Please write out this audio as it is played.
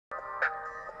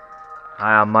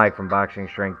Hi, I'm Mike from Boxing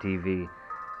Strength TV.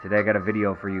 Today I got a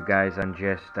video for you guys on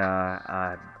just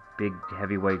a big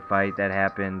heavyweight fight that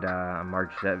happened on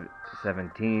March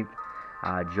 17th.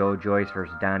 Joyce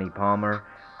versus Donnie Palmer.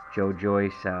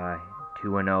 Joyce 2-0,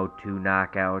 2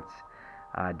 knockouts.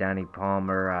 Donnie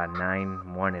Palmer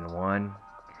 9-1-1.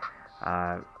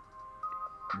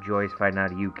 Joyce fighting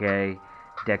out of UK.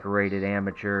 Decorated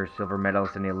amateur, silver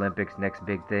medalist in the Olympics. Next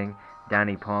big thing.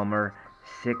 Donnie Palmer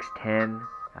 6'10".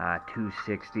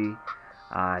 260.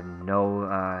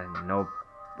 No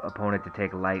opponent to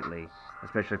take lightly,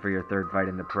 especially for your third fight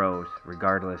in the pros,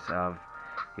 regardless of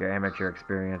your amateur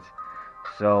experience.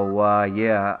 So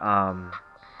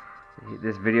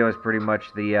this video is pretty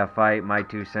much the fight, my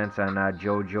 2 cents on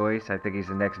Joyce. I think he's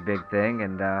the next big thing,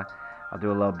 and I'll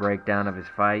do a little breakdown of his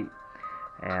fight,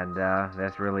 and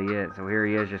that's really it. So here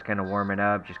he is, just kind of warming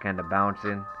up, just kind of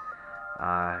bouncing,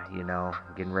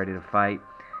 getting ready to fight.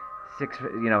 6'6",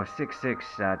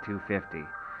 250.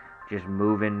 Just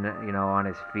moving, on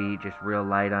his feet, just real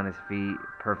light on his feet,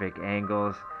 perfect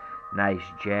angles, nice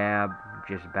jab,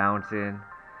 just bouncing,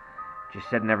 just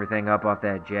setting everything up off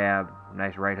that jab.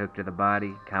 Nice right hook to the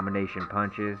body, combination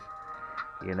punches.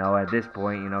 At this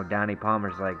point, Donnie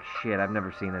Palmer's like, shit, I've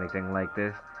never seen anything like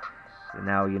this. And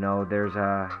now, there's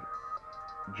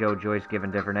Joyce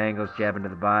giving different angles, jabbing to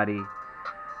the body.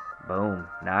 Boom,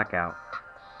 knockout.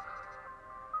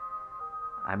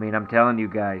 I mean, I'm telling you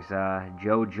guys,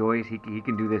 Joyce, he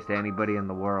can do this to anybody in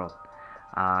the world.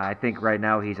 I think right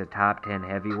now he's a top 10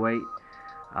 heavyweight,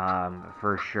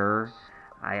 for sure.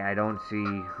 I don't see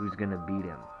who's gonna beat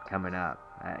him coming up.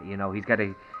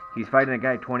 He's fighting a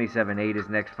guy 27-8 his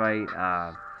next fight,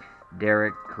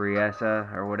 Derek Criesa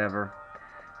or whatever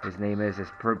his name is. This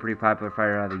pretty popular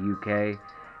fighter out of the UK,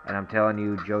 and I'm telling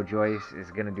you, Joyce is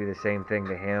gonna do the same thing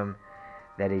to him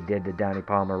that he did to Donnie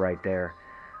Palmer right there.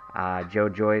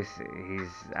 Joyce,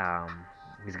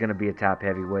 he's going to be a top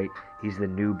heavyweight. He's the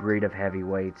new breed of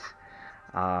heavyweights.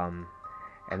 And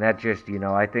that just,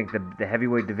 I think the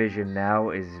heavyweight division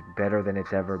now is better than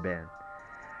it's ever been.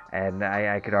 And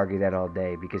I could argue that all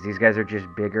day because these guys are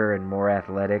just bigger and more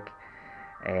athletic.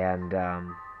 And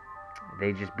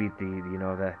they just beat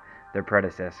their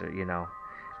predecessor,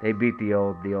 They beat the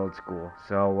old school.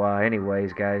 So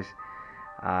anyways, guys,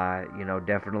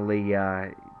 definitely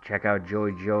check out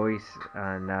Joyce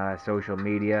on social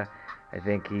media. I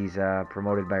think he's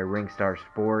promoted by Ringstar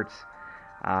Sports.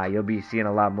 You'll be seeing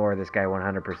a lot more of this guy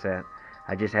 100%.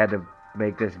 I just had to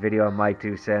make this video on my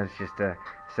 2 cents just to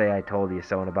say I told you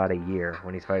so in about a year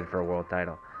when he's fighting for a world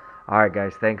title. Alright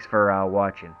guys, thanks for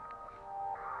watching.